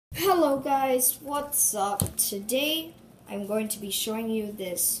Hello guys, what's up? Today I'm going to be showing you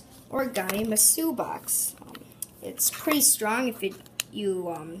this Origami Masu Box. It's pretty strong if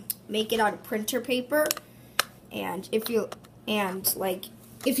you make it out of printer paper, and if you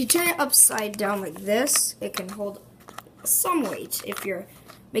turn it upside down like this, it can hold some weight. If you're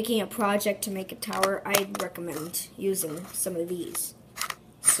making a project to make a tower, I'd recommend using some of these.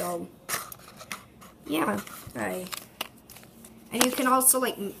 So yeah, and you can also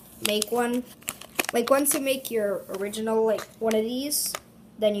make one, once you make your original one of these,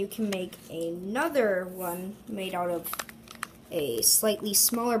 then you can make another one made out of a slightly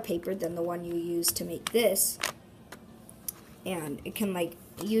smaller paper than the one you used to make this, and it can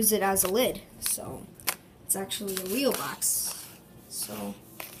use it as a lid. So it's actually a real box. So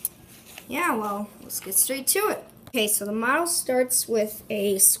yeah, well, let's get straight to it. Okay, so the model starts with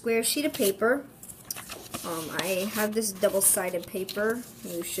a square sheet of paper. I have this double-sided paper.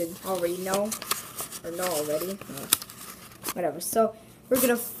 You should already know, or know already. Whatever. So we're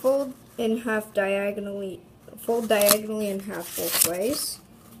gonna fold in half diagonally. Fold diagonally in half both ways.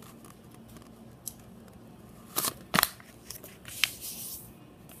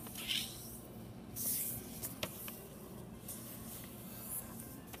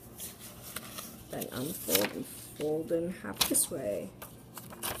 Then unfold and fold in half this way.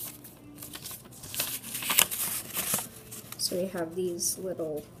 So we have these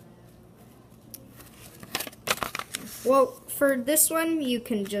little, well, for this one you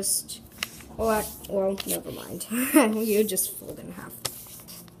can just, well, never mind. You just fold in half.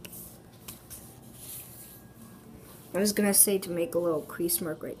 I was gonna say to make a little crease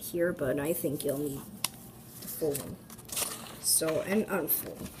mark right here, but I think you'll need the full one. So, and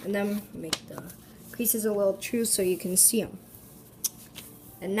unfold, and then make the creases a little true so you can see them.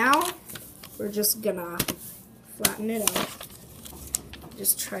 And now we're just gonna flatten it out.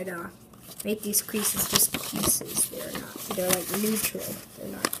 Just try to make these creases just creases. They're like neutral.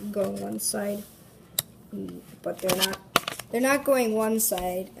 They're not going one side, but they're not going one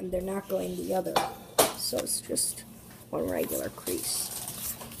side and they're not going the other. So it's just one regular crease.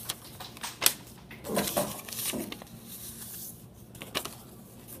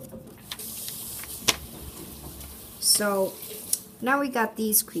 So now we got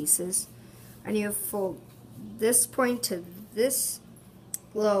these creases, and you fold this point to this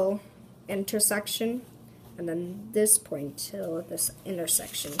little intersection, and then this point to this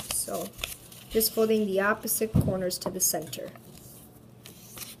intersection. So just folding the opposite corners to the center.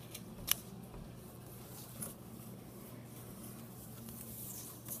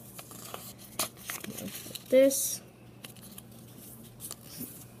 Like this.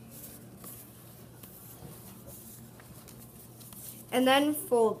 And then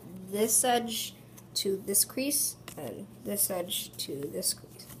fold this edge to this crease and this edge to this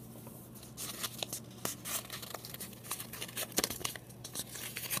crease.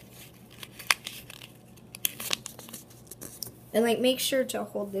 And make sure to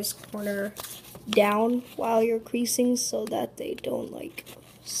hold this corner down while you're creasing so that they don't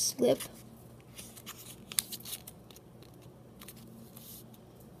slip.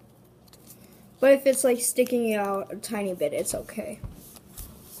 But if it's sticking out a tiny bit, it's okay.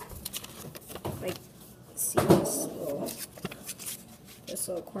 See this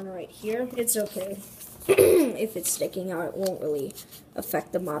little corner right here? It's okay. If it's sticking out, it won't really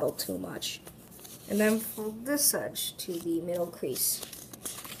affect the model too much. And then fold this edge to the middle crease.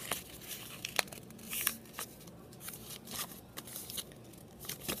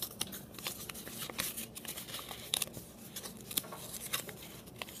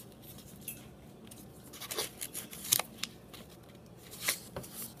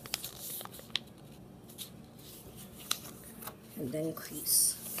 And then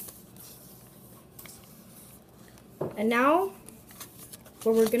crease. And now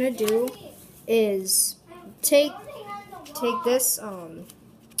what we're gonna do is take this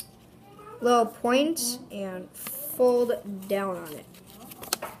little point and fold down on it.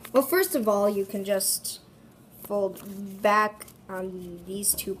 Well, first of all, you can just fold back on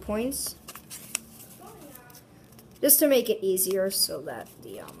these 2 points just to make it easier, so that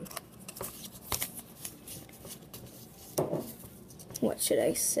the what should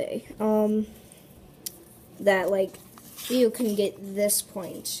I say? That you can get this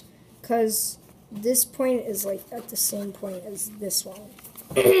point, because this point is at the same point as this one.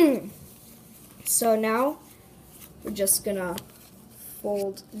 So now we're just gonna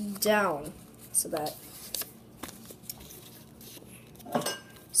fold down so that,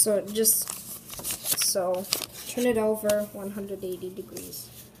 so turn it over 180 degrees,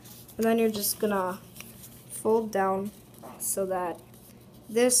 and then you're just gonna fold down so that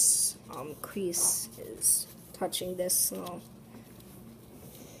this crease is touching this little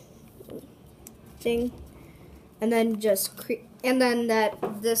thing, and then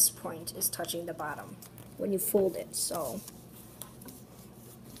this point is touching the bottom when you fold it. So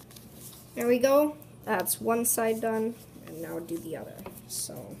there we go. That's one side done, and now do the other.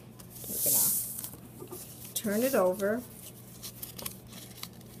 So we're gonna turn it over,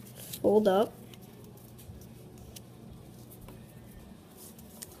 fold up,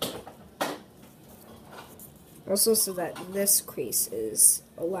 also so that this crease is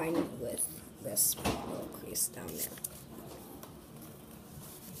aligned with this little crease down there.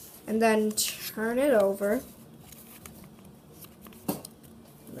 And then turn it over,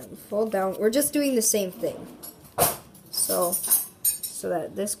 and then fold down. We're just doing the same thing. So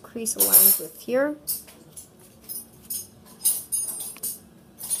that this crease aligns with here.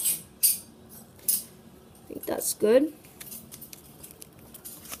 I think that's good.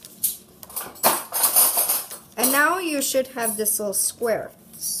 And now you should have this little square.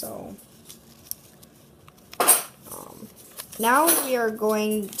 So now we are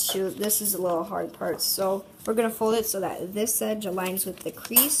going to, this is a little hard part, so we're going to fold it so that this edge aligns with the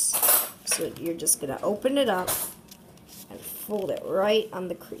crease. So you're just going to open it up and fold it right on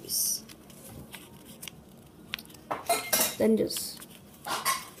the crease. And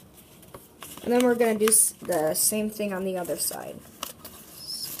then we're going to do the same thing on the other side.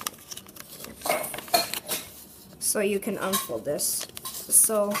 So you can unfold this.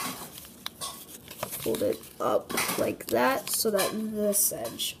 So fold it up like that so that this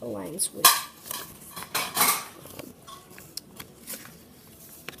edge aligns with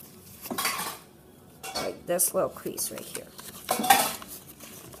like this little crease right here.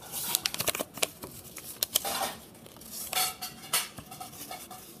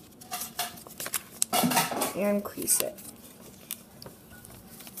 And crease it.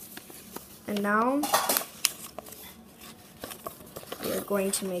 And now we're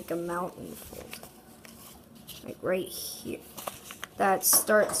going to make a mountain fold. Like right here. That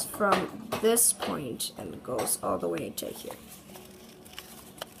starts from this point and goes all the way to here.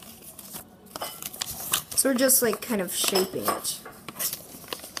 So we're just like kind of shaping it.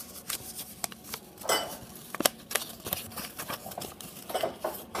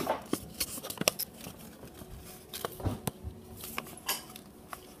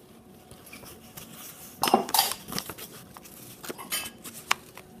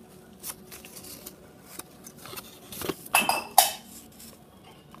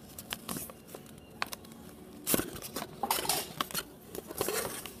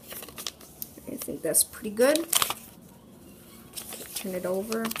 I think that's pretty good. Okay, turn it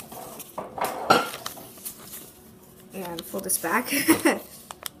over and fold this back.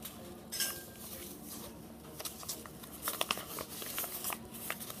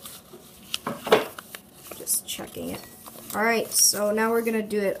 Just checking it. Alright, so now we're going to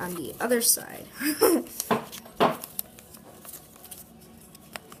do it on the other side.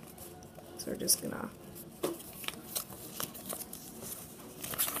 So we're just going to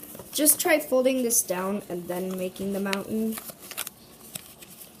just try folding this down and then making the mountain.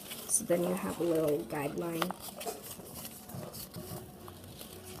 So then you have a little guideline.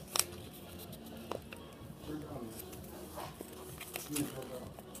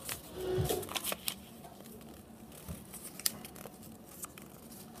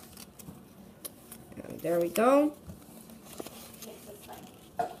 And there we go.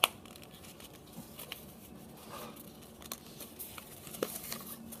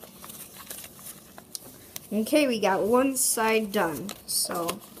 Okay, we got one side done,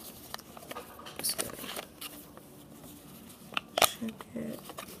 so just gonna check it.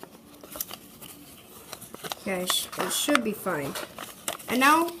 Okay, it should be fine. And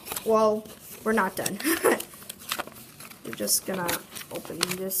now, well, we're not done. We're just gonna open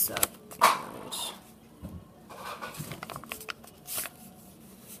this up and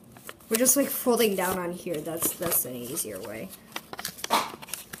we're just like folding down on here. That's an easier way.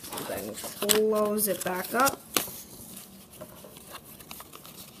 Then close it back up.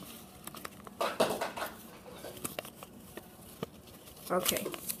 Okay,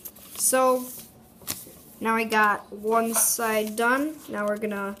 so now I got one side done. Now we're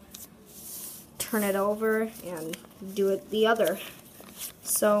gonna turn it over and do it the other.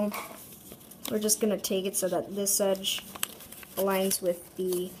 So we're just gonna take it so that this edge aligns with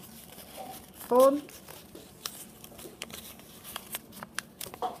the fold.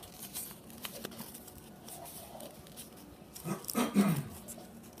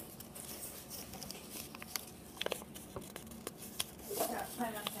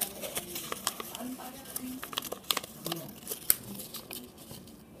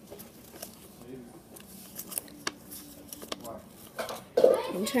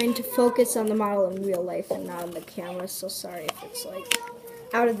 I'm trying to focus on the model in real life and not on the camera, so sorry if it's like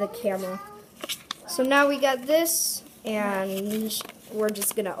out of the camera. So now we got this, and we're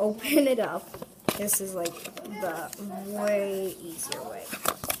just gonna open it up. This is like the way easier way.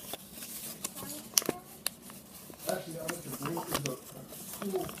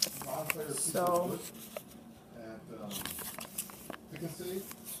 So,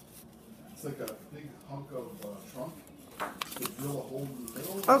 it's like a big hunk of trunk. To drill a hole in the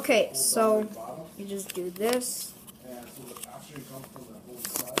middle. Okay, so you just do this.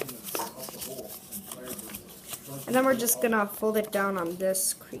 And then we're just gonna fold it down on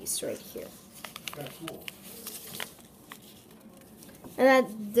this crease right here. And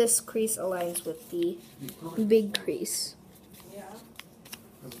then this crease aligns with the big crease.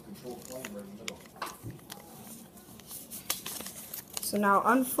 So now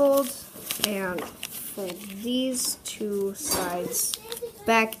unfold and fold these two sides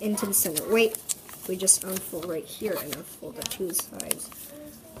back into the center. Wait, we just unfold right here and unfold the two sides.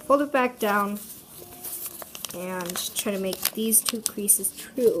 Fold it back down and try to make these two creases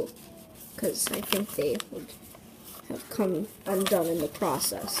true, because I think they would have come undone in the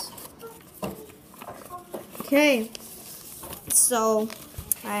process. Okay, so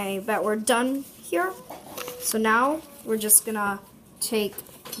I bet we're done here. So now we're just gonna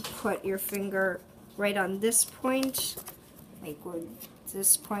put your finger right on this point, like with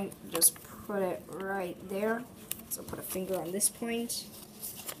this point, just put it right there. So put a finger on this point,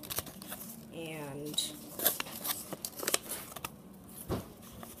 and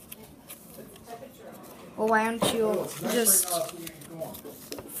well, why don't you just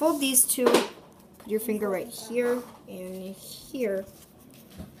fold these two, put your finger right here and here,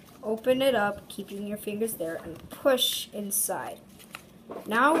 open it up, keeping your fingers there, and push inside.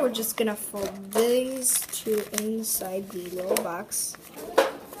 Now we're just gonna fold these two inside the little box,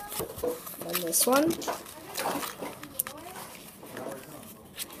 and this one,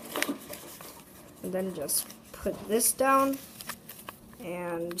 and then just put this down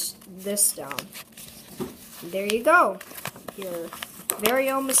and this down. And there you go, your very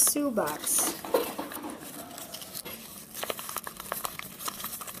own Masu box.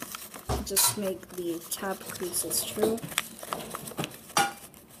 Just make the top creases true.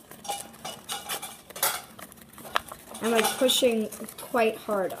 I'm like pushing quite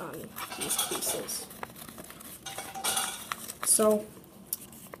hard on these creases. So,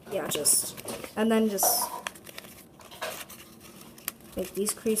 yeah, and then just make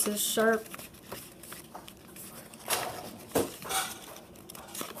these creases sharp.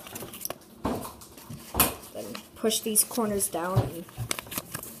 Then push these corners down, and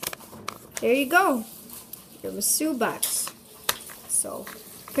there you go, your Masu box. So,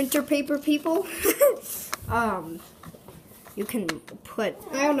 printer paper people, you can put,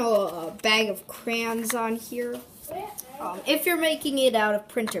 I don't know, a bag of crayons on here. If you're making it out of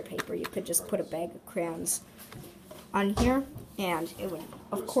printer paper, you could just put a bag of crayons on here, and it would,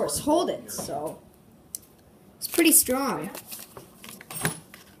 of course, hold it. So, it's pretty strong.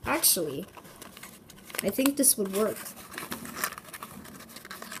 Actually, I think this would work.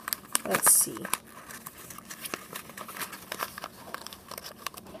 Let's see.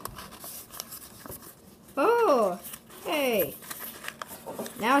 Oh, hey.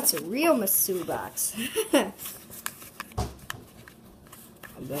 Now it's a real Masu box. And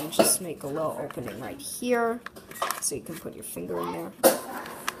then just make a little opening right here so you can put your finger in there.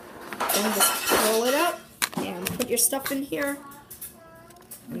 Then just pull it up and put your stuff in here.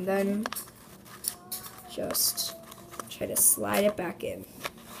 And then just try to slide it back in.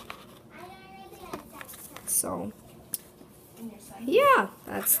 So, yeah,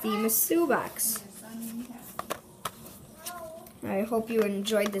 that's the Masu box. I hope you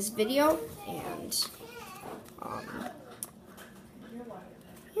enjoyed this video, and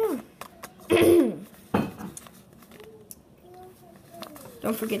yeah.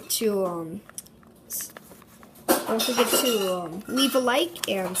 Don't forget to leave a like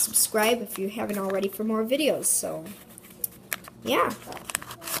and subscribe if you haven't already for more videos. So, yeah.